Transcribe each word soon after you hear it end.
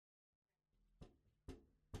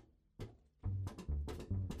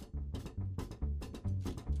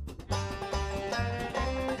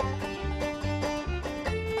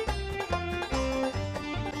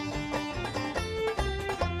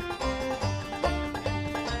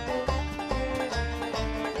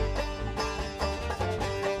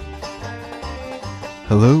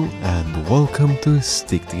Hello and welcome to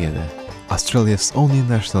Stick Together, Australia's only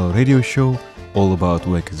national radio show all about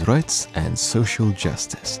workers' rights and social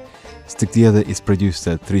justice. Stick Together is produced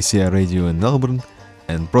at 3CR Radio in Melbourne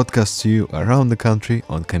and broadcast to you around the country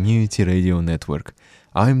on Community Radio Network.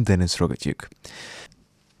 I'm Denis Rogatyuk.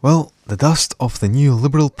 Well, the dust of the new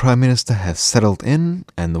Liberal Prime Minister has settled in,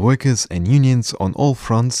 and the workers and unions on all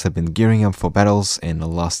fronts have been gearing up for battles in the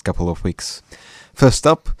last couple of weeks. First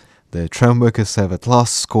up, the tram workers have at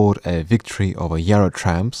last scored a victory over Yarra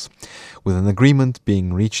Trams, with an agreement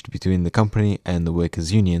being reached between the company and the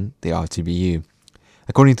workers' union, the RTBU.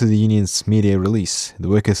 According to the union's media release, the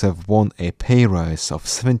workers have won a pay rise of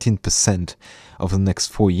 17% over the next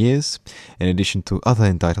 4 years, in addition to other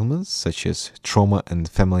entitlements such as trauma and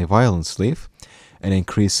family violence leave, an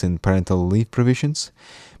increase in parental leave provisions,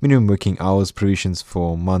 minimum working hours provisions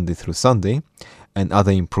for Monday through Sunday, and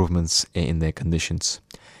other improvements in their conditions.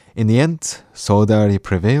 In the end, solidarity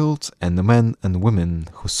prevailed, and the men and women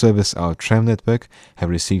who service our tram network have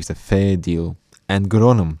received a fair deal, and good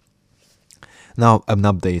on them. Now, an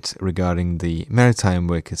update regarding the maritime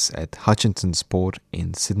workers at Hutchinson's Port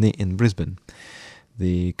in Sydney and Brisbane.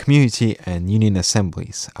 The community and union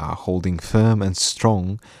assemblies are holding firm and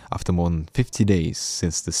strong after more than 50 days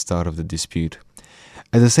since the start of the dispute.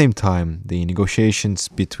 At the same time, the negotiations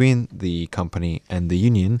between the company and the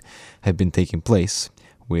union have been taking place,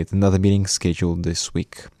 with another meeting scheduled this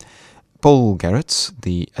week. Paul Garrett,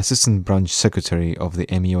 the Assistant Branch Secretary of the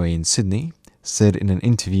MUA in Sydney, said in an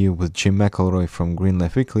interview with Jim McElroy from Green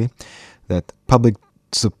Left Weekly that public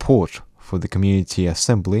support for the community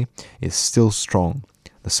assembly is still strong.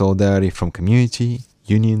 The solidarity from community,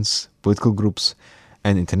 unions, political groups,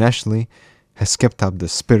 and internationally has kept up the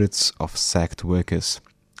spirits of sacked workers.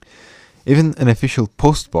 Even an official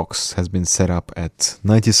post box has been set up at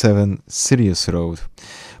 97 Sirius Road,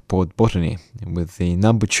 Port Botany, with the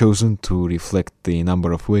number chosen to reflect the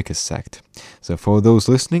number of workers sacked. So for those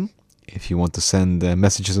listening, if you want to send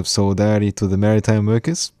messages of solidarity to the maritime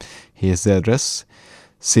workers, here's the address: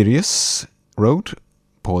 Sirius Road,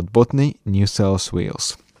 Port Botany, New South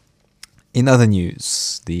Wales. In other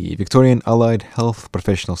news, the Victorian Allied Health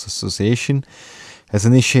Professionals Association has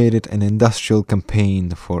initiated an industrial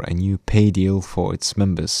campaign for a new pay deal for its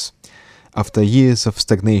members. After years of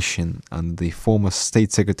stagnation under the former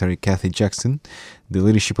State Secretary Cathy Jackson, the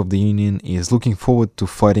leadership of the union is looking forward to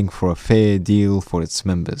fighting for a fair deal for its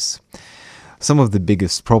members. Some of the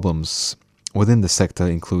biggest problems within the sector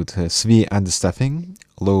include severe understaffing,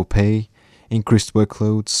 low pay, increased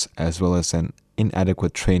workloads, as well as an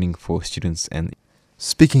inadequate training for students. And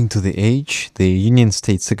speaking to The Age, the Union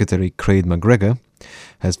State Secretary Craig McGregor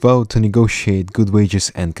has vowed to negotiate good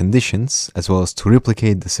wages and conditions, as well as to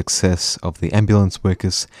replicate the success of the ambulance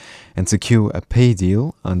workers and secure a pay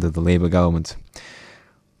deal under the Labour government.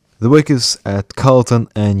 The workers at Carlton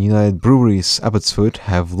and United Breweries Abbotsford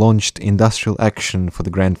have launched industrial action for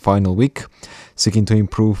the grand final week, seeking to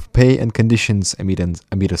improve pay and conditions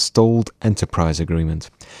amid a stalled enterprise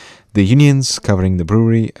agreement. The unions covering the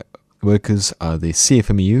brewery workers are the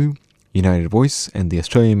CFMEU, United Voice, and the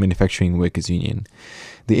Australian Manufacturing Workers Union.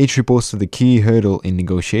 The Age reports that the key hurdle in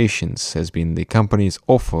negotiations has been the company's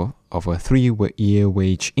offer of a 3-year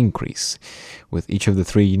wage increase, with each of the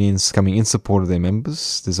three unions coming in support of their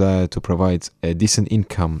members' desire to provide a decent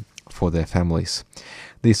income for their families.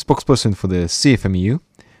 The spokesperson for the CFMEU,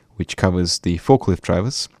 which covers the forklift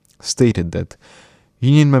drivers, stated that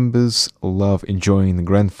union members love enjoying the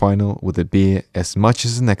grand final with a beer as much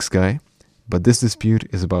as the next guy, but this dispute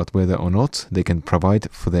is about whether or not they can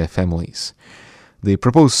provide for their families. The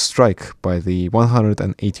proposed strike by the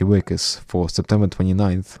 180 workers for September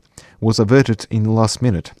 29th was averted in the last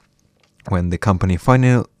minute, when the company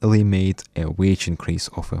finally made a wage increase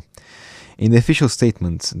offer. In the official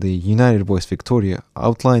statement, the United Voice Victoria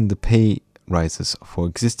outlined the pay rises for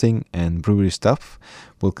existing and brewery staff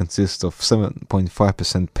will consist of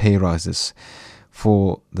 7.5% pay rises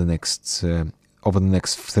for the next over the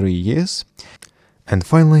next 3 years. And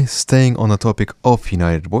finally, staying on the topic of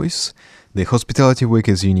United Voice, the Hospitality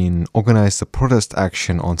Workers Union organized a protest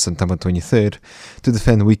action on September 23rd to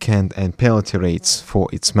defend weekend and penalty rates for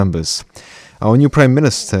its members. Our new Prime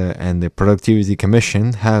Minister and the Productivity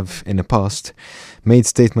Commission have, in the past, made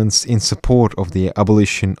statements in support of the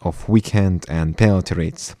abolition of weekend and penalty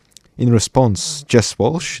rates. In response, Jess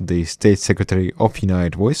Walsh, the State Secretary of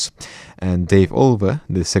United Voice, and Dave Oliver,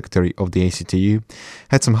 the Secretary of the ACTU,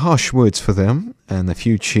 had some harsh words for them and a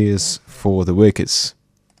few cheers for the workers.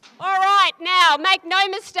 All right, now, make no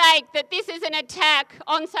mistake that this is an attack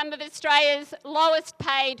on some of Australia's lowest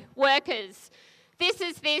paid workers. this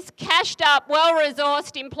is this cashed up,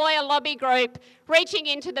 well-resourced employer lobby group reaching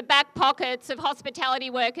into the back pockets of hospitality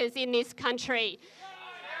workers in this country.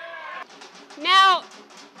 Now,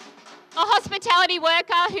 a hospitality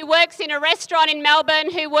worker who works in a restaurant in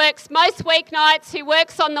Melbourne, who works most weeknights, who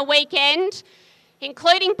works on the weekend,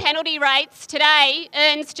 including penalty rates, today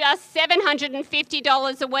earns just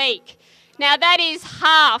 $750 a week. Now that is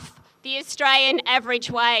half the Australian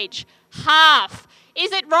average wage. Half.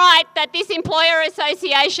 Is it right that this employer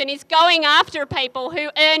association is going after people who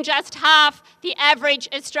earn just half the average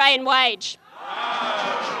Australian wage?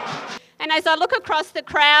 And as I look across the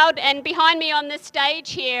crowd and behind me on the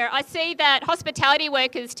stage here, I see that hospitality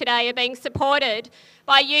workers today are being supported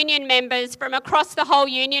by union members from across the whole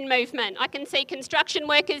union movement. I can see construction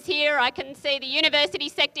workers here, I can see the university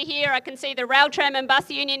sector here, I can see the rail, tram and bus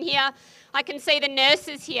union here, I can see the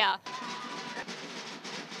nurses here.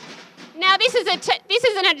 Now this is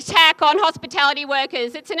an attack on hospitality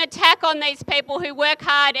workers. It's an attack on these people who work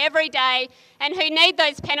hard every day and who need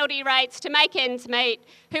those penalty rates to make ends meet,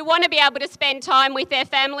 who want to be able to spend time with their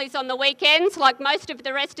families on the weekends like most of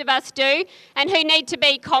the rest of us do, and who need to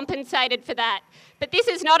be compensated for that. But this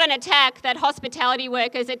is not an attack that hospitality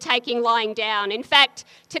workers are taking lying down. In fact,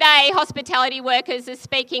 today hospitality workers are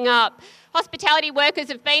speaking up. Hospitality workers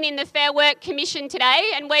have been in the Fair Work Commission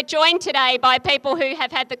today, and we're joined today by people who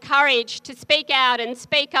have had the courage to speak out and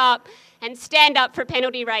speak up and stand up for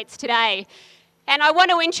penalty rates today. And I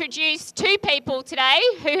want to introduce two people today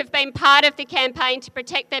who have been part of the campaign to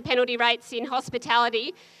protect their penalty rates in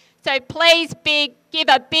hospitality. So please give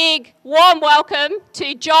a big, warm welcome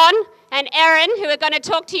to John and Erin, who are going to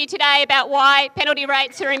talk to you today about why penalty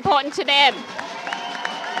rates are important to them.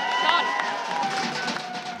 John.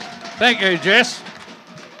 Thank you, Jess.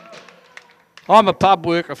 I'm a pub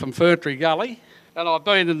worker from Ferntree Gully, and I've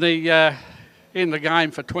been in the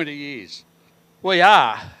game for 20 years. We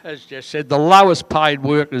are, as Jess said, the lowest paid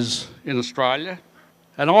workers in Australia,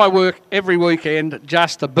 and I work every weekend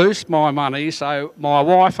just to boost my money so my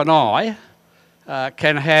wife and I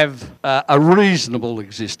can have a reasonable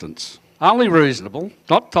existence. Only reasonable,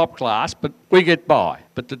 not top class, but we get by.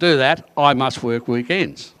 But to do that, I must work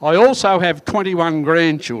weekends. I also have 21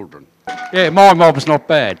 grandchildren. Yeah, my mob's not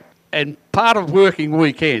bad. And part of working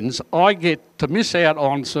weekends, I get to miss out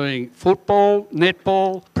on seeing football,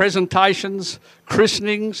 netball, presentations,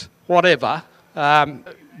 christenings, whatever,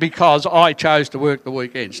 because I chose to work the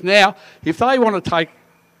weekends. Now, if they want to take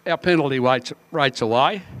our penalty rates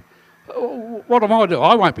away, what am I doing?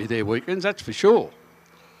 I won't be there weekends, that's for sure.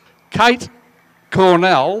 Kate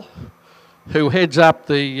Cornell, who heads up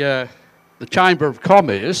the Chamber of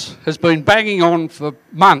Commerce, has been banging on for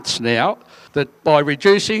months now that by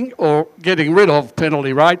reducing or getting rid of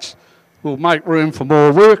penalty rates will make room for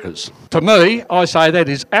more workers. To me, I say that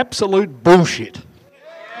is absolute bullshit.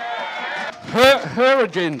 Her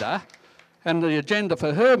agenda and the agenda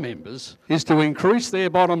for her members is to increase their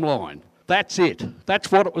bottom line. That's it.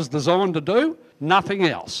 That's what it was designed to do, nothing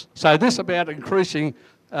else. So this about increasing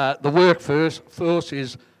the workforce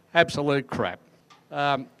is absolute crap.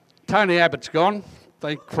 Tony Abbott's gone,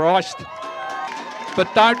 thank Christ.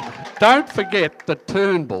 But don't forget that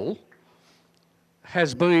Turnbull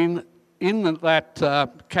has been in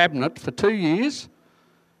that cabinet for 2 years,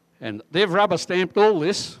 and they've rubber stamped all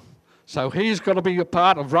this, so he's got to be a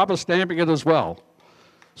part of rubber stamping it as well.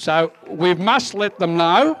 So we must let them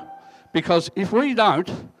know, because if we don't,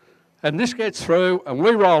 and this gets through and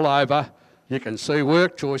we roll over, you can see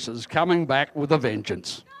Work Choices coming back with a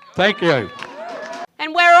vengeance. Thank you.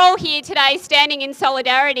 And we're all here today standing in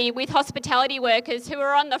solidarity with hospitality workers who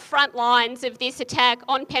are on the front lines of this attack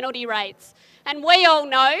on penalty rates. And we all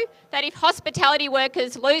know that if hospitality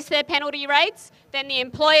workers lose their penalty rates, then the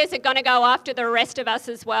employers are going to go after the rest of us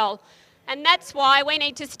as well. And that's why we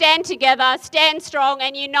need to stand together, stand strong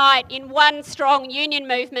and unite in one strong union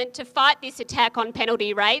movement to fight this attack on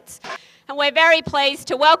penalty rates. And we're very pleased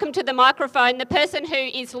to welcome to the microphone the person who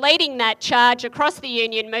is leading that charge across the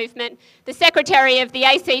union movement, the Secretary of the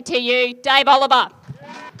ACTU, Dave Oliver.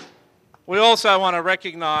 We also want to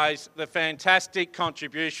recognise the fantastic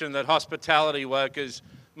contribution that hospitality workers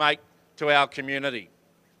make to our community.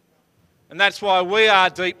 And that's why we are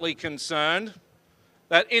deeply concerned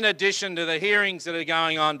that in addition to the hearings that are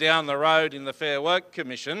going on down the road in the Fair Work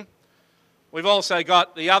Commission, we've also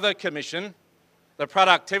got the other commission, the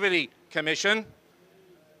Productivity Commission,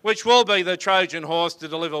 which will be the Trojan horse to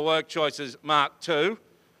deliver Work Choices Mark II.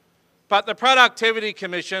 But the Productivity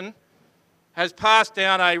Commission has passed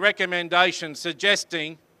down a recommendation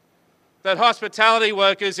suggesting that hospitality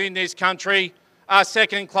workers in this country are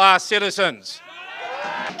second-class citizens.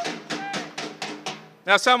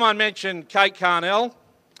 Now, someone mentioned Kate Carnell.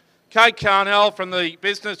 Kate Carnell from the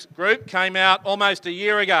business group came out almost a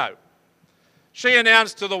year ago. She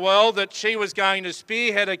announced to the world that she was going to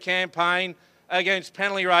spearhead a campaign against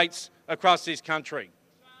penalty rates across this country.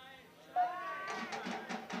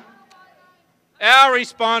 Our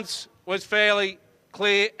response was fairly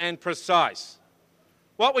clear and precise.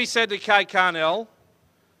 What we said to Kate Carnell,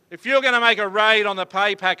 if you're going to make a raid on the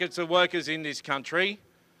pay packets of workers in this country,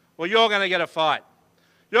 well, you're going to get a fight.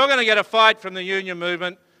 You're going to get a fight from the union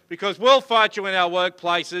movement because we'll fight you in our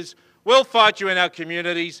workplaces, we'll fight you in our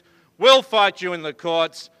communities, we'll fight you in the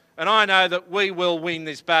courts, and I know that we will win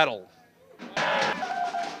this battle.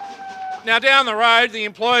 Now, down the road, the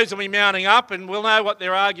employers will be mounting up and we'll know what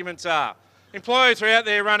their arguments are. Employers are out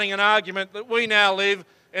there running an argument that we now live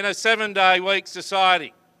in a 7-day week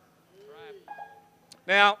society.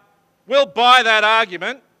 Now, we'll buy that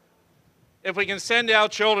argument if we can send our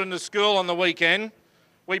children to school on the weekend,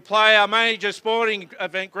 we play our major sporting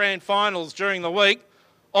event grand finals during the week,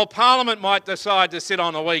 or Parliament might decide to sit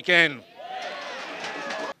on a weekend.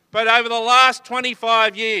 But over the last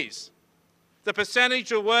 25 years, the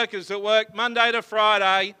percentage of workers that work Monday to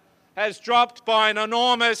Friday has dropped by an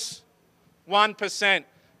enormous 1%,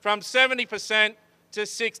 from 70% to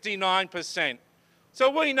 69%. So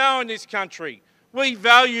we know in this country, we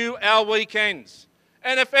value our weekends.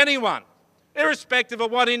 And if anyone, irrespective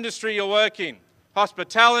of what industry you work in,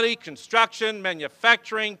 hospitality, construction,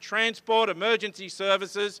 manufacturing, transport, emergency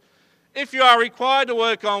services, if you are required to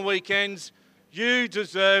work on weekends, you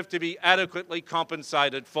deserve to be adequately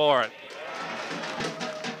compensated for it.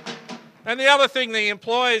 And the other thing the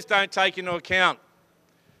employers don't take into account,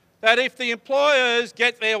 that if the employers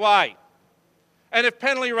get their way, and if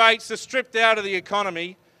penalty rates are stripped out of the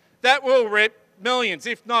economy, that will rip millions,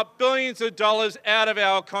 if not billions of dollars out of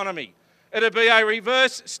our economy. It'll be a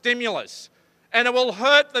reverse stimulus, and it will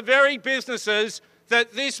hurt the very businesses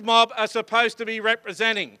that this mob are supposed to be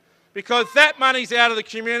representing, because that money's out of the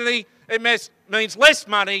community. It means less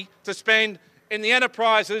money to spend in the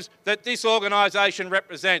enterprises that this organisation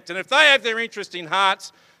represents. And if they have their interest in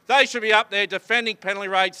hearts, they should be up there defending penalty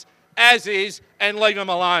rates as is and leave them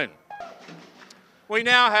alone. We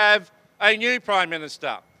now have a new Prime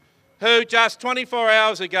Minister who just 24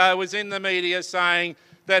 hours ago was in the media saying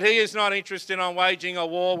that he is not interested in waging a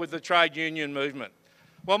war with the trade union movement.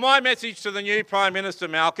 Well, my message to the new Prime Minister,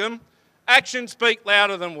 Malcolm, actions speak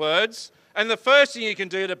louder than words, and the first thing you can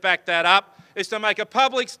do to back that up is to make a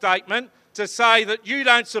public statement to say that you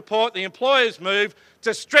don't support the employers' move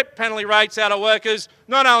to strip penalty rates out of workers,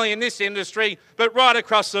 not only in this industry, but right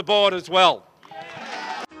across the board as well.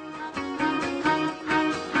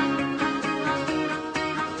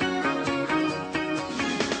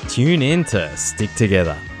 Tune in to Stick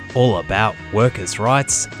Together, all about workers'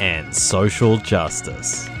 rights and social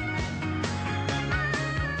justice.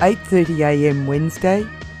 8:30am Wednesday,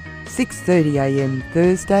 6:30am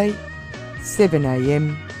Thursday,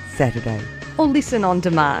 7am Saturday. Or listen on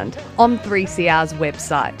demand on 3CR's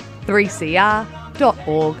website, 3cr.org.au.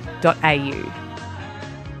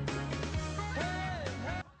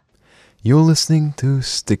 You're listening to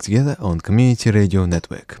Stick Together on Community Radio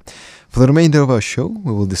Network. For the remainder of our show,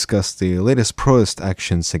 we will discuss the latest protest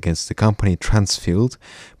actions against the company Transfield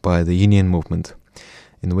by the union movement,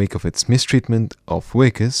 in the wake of its mistreatment of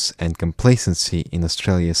workers and complacency in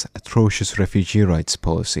Australia's atrocious refugee rights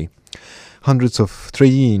policy. Hundreds of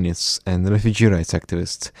trade unionists and refugee rights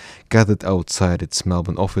activists gathered outside its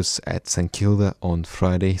Melbourne office at St Kilda on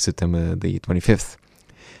Friday, September the 25th.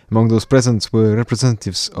 Among those present were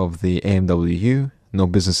representatives of the AMWU, No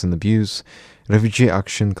Business in Abuse, Refugee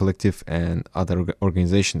Action Collective and other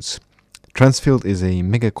organizations. Transfield is a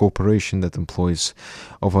mega corporation that employs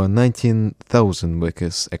over 19,000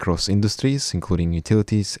 workers across industries, including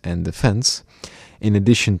utilities and defense, in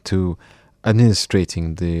addition to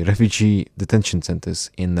administrating the refugee detention centers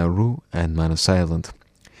in Nauru and Manus Island.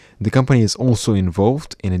 The company is also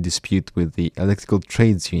involved in a dispute with the Electrical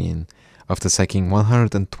Trades Union after sacking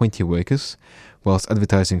 120 workers whilst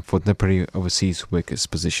advertising for temporary overseas workers'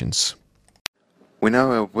 positions. We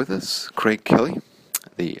now have with us Craig Kelly,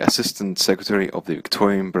 the Assistant Secretary of the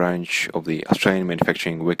Victorian branch of the Australian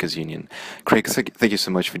Manufacturing Workers Union. Craig, thank you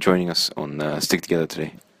so much for joining us on Stick Together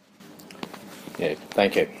today. Yeah,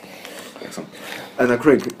 thank you. Excellent. And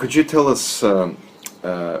Craig, could you tell us a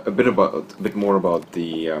bit more about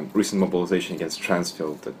the recent mobilization against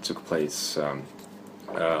Transfield that took place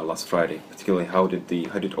last Friday? Particularly, how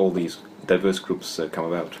did all these diverse groups come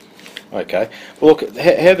about? Okay. Well, look,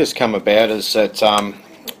 how this come about is that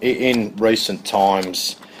in recent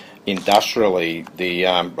times, industrially, the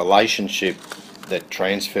relationship that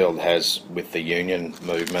Transfield has with the union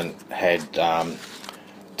movement had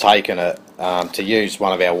taken to use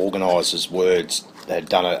one of our organisers' words, they'd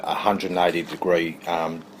done a 180-degree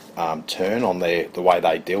turn on the way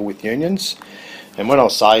they deal with unions. And when I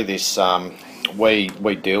say this, we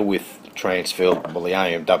deal with Transfield, well, the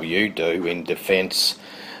AMW do, in defence,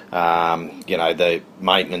 the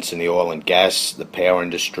maintenance in the oil and gas, the power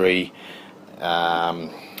industry,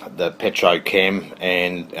 the petrochem,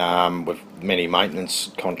 and with many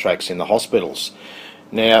maintenance contracts in the hospitals.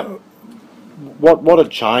 Now, what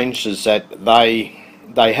had changed is that they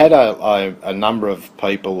had a number of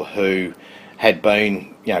people who had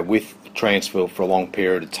been with Transfield for a long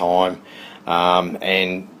period of time,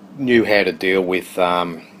 and knew how to deal with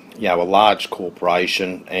a large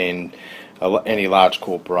corporation, and any large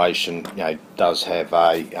corporation does have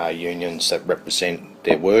unions that represent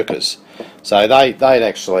their workers. So they'd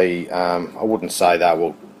actually, I wouldn't say they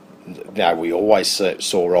were, we always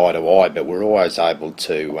saw eye to eye, but we're always able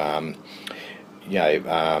to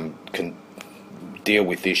deal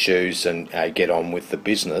with issues and get on with the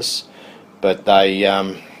business. But they,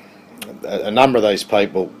 a number of these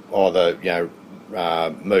people either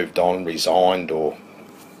moved on, resigned, or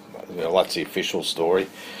that's the official story.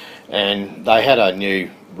 And they had a new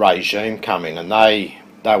regime coming, and they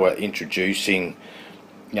were introducing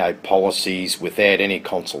policies without any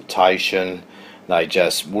consultation. They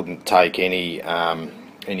just wouldn't take any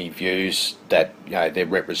views that their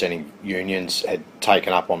representing unions had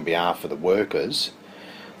taken up on behalf of the workers.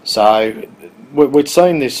 So we'd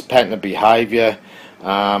seen this pattern of behaviour,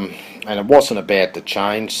 and it wasn't about to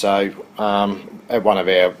change. So at one of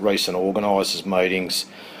our recent organisers' meetings,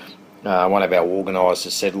 one of our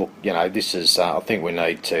organisers said, look, this is, I think we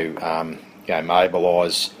need to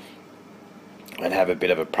mobilise and have a bit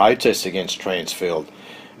of a protest against Transfield.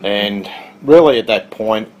 And really at that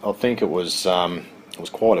point, I think it was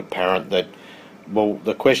quite apparent that, well,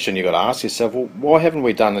 the question you've got to ask yourself, well, why haven't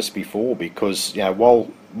we done this before? Because,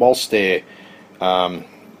 whilst their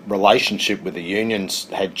relationship with the unions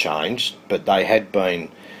had changed, but they had been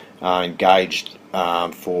engaged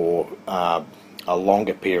for a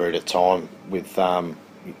longer period of time with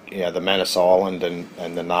the Manus Island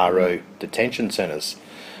and the Nauru detention centres.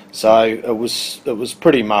 So it was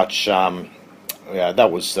pretty much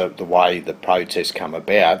that was the way the protest come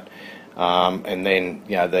about, and then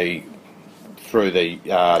through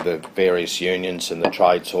the various unions and the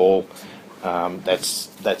trades hall,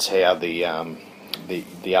 that's how the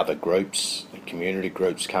other groups, the community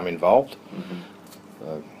groups, come involved.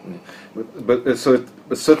 Mm-hmm. But it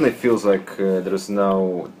certainly feels like there's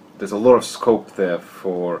a lot of scope there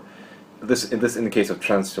for this in the case of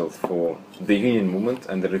Transfield, for the union movement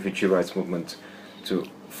and the refugee rights movement to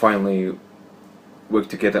finally work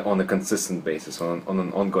together on a consistent basis, on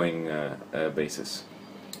an ongoing basis.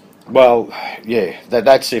 Well, yeah,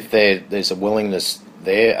 that's if there's a willingness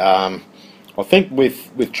there. I think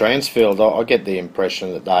with Transfield, I get the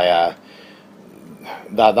impression that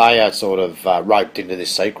they are sort of roped into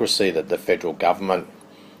this secrecy that the federal government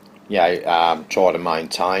try to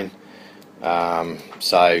maintain.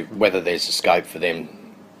 So whether there's a scope for them,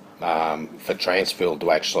 for Transfield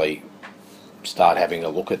to actually start having a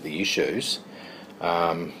look at the issues,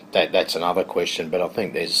 that's another question. But I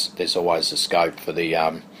think there's always a scope for the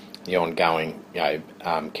ongoing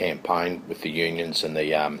campaign with the unions and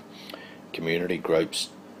the community groups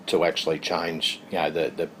to actually change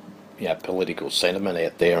the political sentiment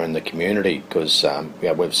out there in the community, because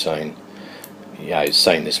we've seen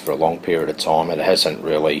this for a long period of time, and it hasn't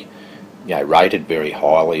really rated very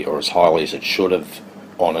highly, or as highly as it should have,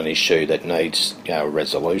 on an issue that needs a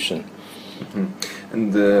resolution.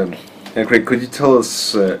 Mm-hmm. And Greg, could you tell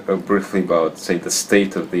us briefly about, say, the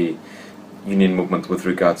state of the union movement with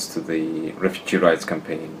regards to the refugee rights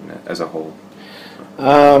campaign as a whole?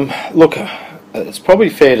 Look, it's probably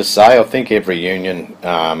fair to say I think every union,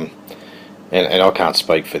 and I can't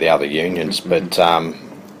speak for the other unions, mm-hmm.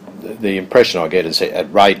 but the impression I get is it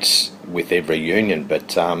rates with every union,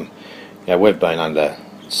 but we've been under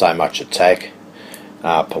so much attack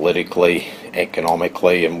politically,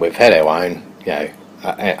 economically, and we've had our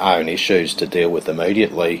own issues to deal with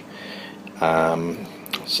immediately.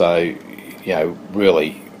 So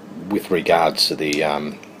really, with regards to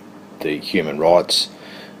the human rights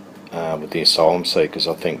with the asylum seekers,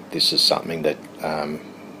 I think this is something that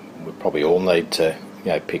we probably all need to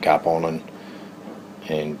pick up on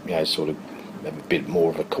and sort of have a bit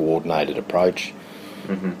more of a coordinated approach.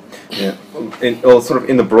 Mm-hmm. Yeah,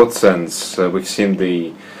 in the broad sense, we've seen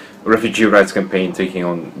the refugee rights campaign taking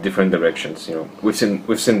on different directions. We've seen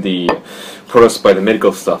the protest by the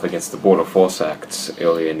medical staff against the Border Force Act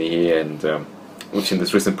earlier in the year, and we've seen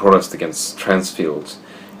this recent protest against Transfield,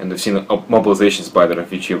 and we've seen mobilizations by the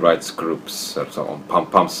refugee rights groups, so on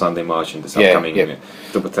Palm Sunday March and this upcoming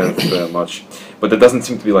October 10th March. But there doesn't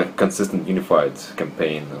seem to be like a consistent, unified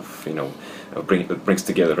campaign of that brings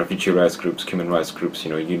together refugee rights groups, human rights groups,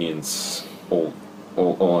 unions, all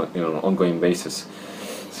on an ongoing basis.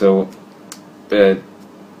 So, what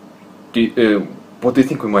do you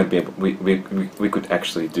think we might be able, we could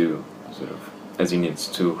actually do, sort of, as unions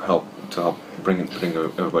to help bring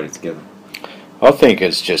everybody together? I think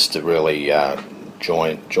it's just to really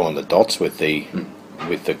join the dots with the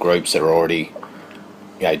groups that are already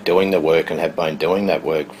doing the work and have been doing that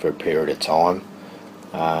work for a period of time.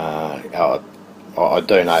 I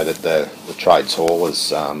do know that the trades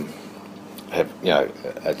haulers have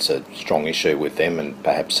it's a strong issue with them, and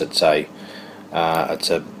perhaps it's a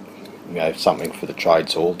something for the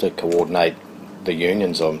trades hall to coordinate the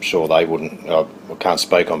unions. I'm sure they wouldn't. I can't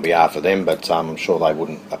speak on behalf of them, but I'm sure they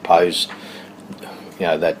wouldn't oppose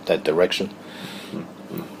that direction.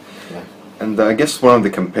 And I guess one of the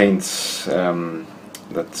campaigns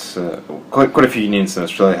that quite a few unions in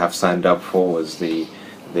Australia have signed up for was the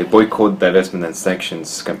boycott, divestment and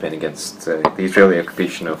sanctions campaign against the Israeli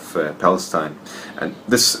occupation of Palestine. And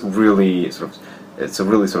this really it's a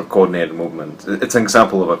really coordinated movement. It's an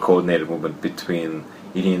example of a coordinated movement between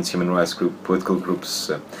unions, human rights groups, political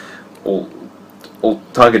groups, all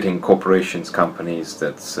targeting corporations, companies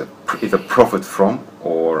that either profit from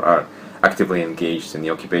or are actively engaged in the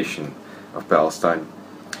occupation of Palestine.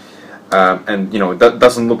 And that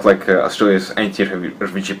doesn't look like Australia's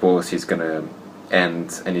anti-refugee policy is going to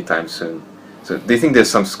end anytime soon. So do you think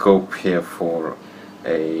there's some scope here for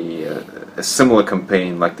a similar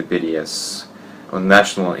campaign like the BDS on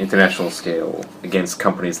national and international scale against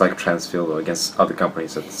companies like Transfield or against other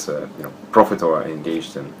companies that profit or are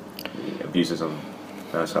engaged in abuses on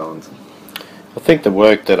Manus Island? I think the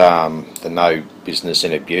work that the No Business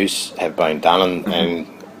in Abuse have been done, and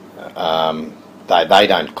they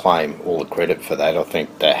don't claim all the credit for that. I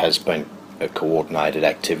think there has been a coordinated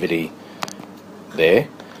activity there,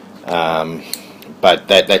 but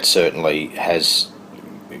that certainly has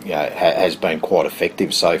been quite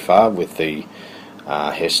effective so far with the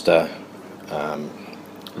HESTA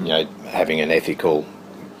having an ethical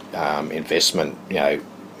investment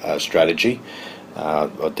strategy.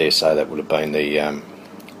 I dare say that would have been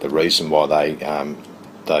the reason why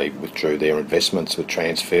they withdrew their investments with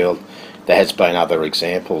Transfield. There has been other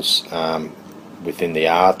examples within the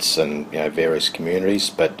arts and various communities,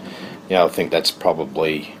 but I think that's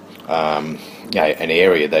probably an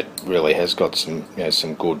area that really has got some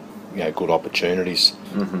good opportunities.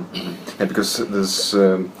 And because there's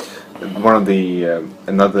one of the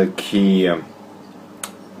another key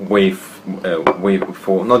way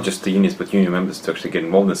for not just the unions but union members to actually get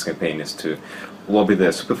involved in this campaign is to lobby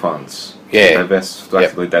their super funds to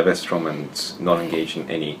actively divest from and not engage in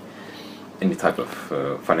any type of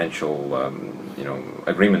financial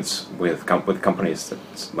agreements with companies that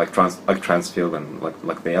like Transfield and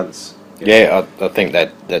like the others. Yeah, I think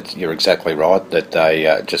that you're exactly right. That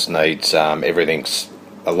they just needs a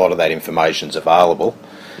lot of that information's available.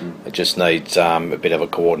 It just needs a bit of a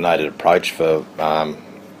coordinated approach for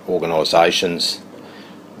organisations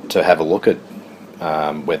to have a look at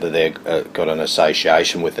whether they've got an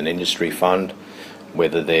association with an industry fund,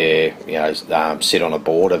 whether they sit on a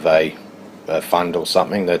board of a fund or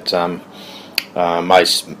something. That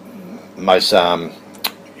most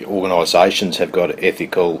organisations have got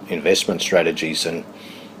ethical investment strategies, and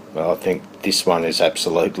I think this one is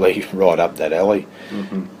absolutely right up that alley,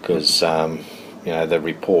 because the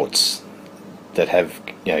reports that have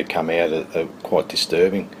come out are quite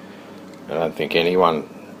disturbing. I don't think anyone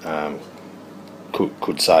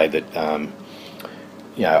could say that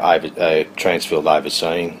Transfield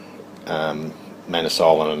overseeing Manus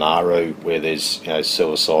Island and Nauru, where there's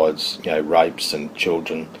suicides, rapes and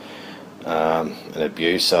children and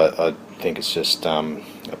abuse. I think it's just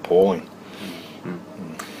appalling.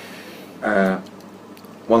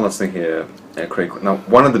 One last thing here, Craig. Now,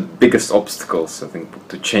 one of the biggest obstacles, I think,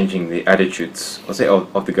 to changing the attitudes, I'll say,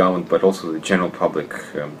 of the government, but also the general public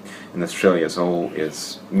in Australia as a whole,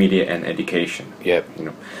 is media and education. Yep.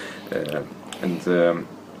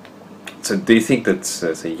 So, do you think that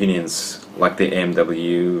say unions like the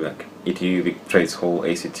AMW, like ETU, Vic Trades Hall,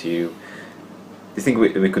 ACTU, do you think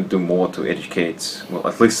we could do more to educate, well,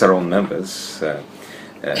 at least our own members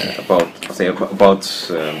about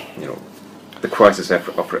the crisis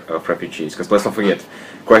of refugees? Because let's not forget,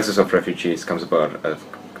 crisis of refugees comes about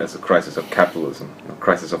as a crisis of capitalism,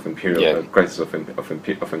 crisis of crisis of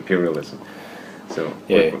imperialism. So, what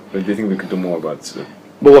do you think we could do more about?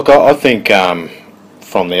 Well, look, I think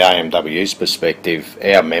from the AMW's perspective,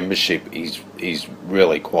 our membership is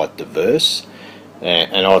really quite diverse,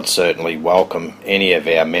 and I'd certainly welcome any of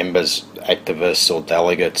our members, activists or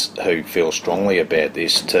delegates who feel strongly about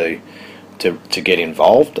this to get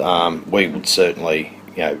involved. We would certainly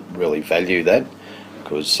really value that,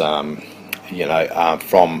 because from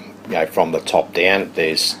the top down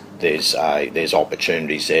there's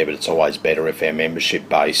opportunities there, but it's always better if our membership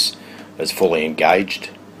base is fully engaged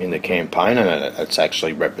in the campaign, and it's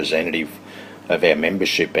actually representative of our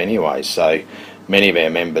membership anyway. So many of our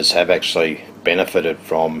members have actually benefited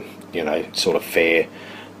from sort of fair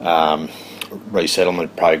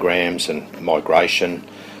resettlement programs and migration,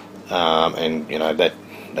 and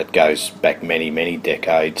that goes back many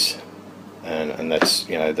decades, and that's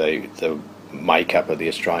the makeup of the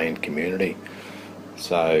Australian community.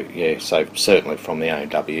 So so certainly from the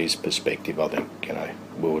AMW's perspective, I think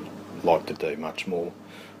we would like to do much more.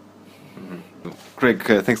 Craig,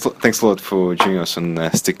 thanks a lot for joining us on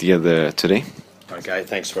Stick Together today. Okay,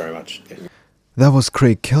 thanks very much. That was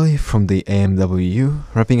Craig Kelly from the AMWU,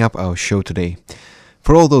 wrapping up our show today.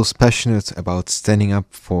 For all those passionate about standing up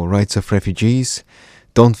for rights of refugees,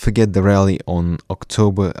 don't forget the rally on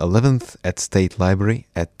October 11th at State Library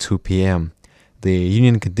at 2 p.m. The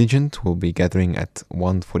union contingent will be gathering at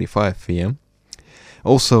 1:45 p.m.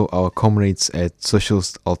 Also, our comrades at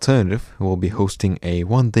Socialist Alternative will be hosting a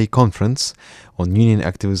one-day conference on union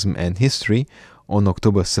activism and history on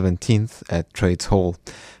October 17th at Trades Hall.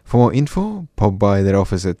 For more info, pop by their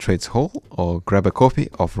office at Trades Hall or grab a copy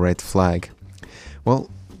of Red Flag. Well,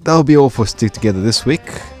 that'll be all for Stick Together this week.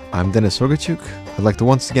 I'm Denis Rogachuk. I'd like to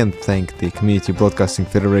once again thank the Community Broadcasting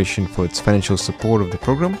Federation for its financial support of the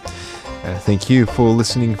program. Thank you for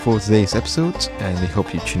listening for today's episode, and we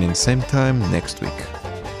hope you tune in same time next week.